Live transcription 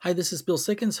Hi, this is Bill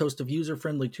Sickens, host of User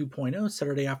Friendly 2.0,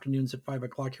 Saturday afternoons at 5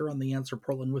 o'clock here on The Answer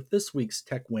Portland with this week's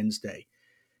Tech Wednesday.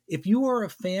 If you are a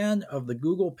fan of the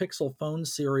Google Pixel phone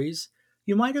series,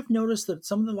 you might have noticed that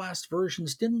some of the last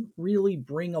versions didn't really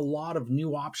bring a lot of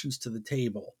new options to the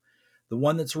table. The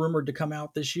one that's rumored to come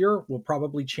out this year will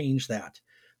probably change that.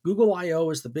 Google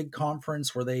I/O is the big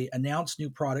conference where they announce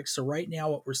new products. So right now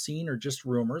what we're seeing are just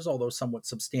rumors, although somewhat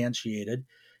substantiated.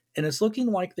 And it's looking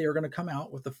like they are going to come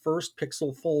out with the first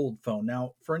Pixel Fold phone.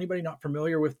 Now, for anybody not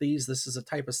familiar with these, this is a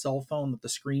type of cell phone that the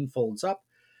screen folds up.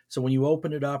 So when you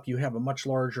open it up, you have a much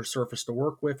larger surface to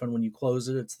work with, and when you close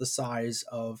it, it's the size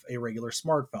of a regular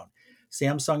smartphone.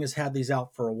 Samsung has had these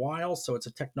out for a while, so it's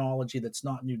a technology that's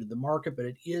not new to the market, but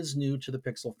it is new to the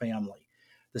Pixel family.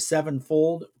 The 7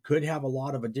 Fold could have a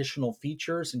lot of additional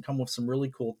features and come with some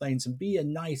really cool things and be a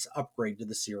nice upgrade to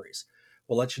the series.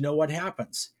 We'll let you know what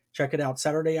happens. Check it out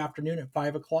Saturday afternoon at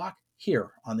 5 o'clock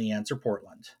here on The Answer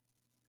Portland.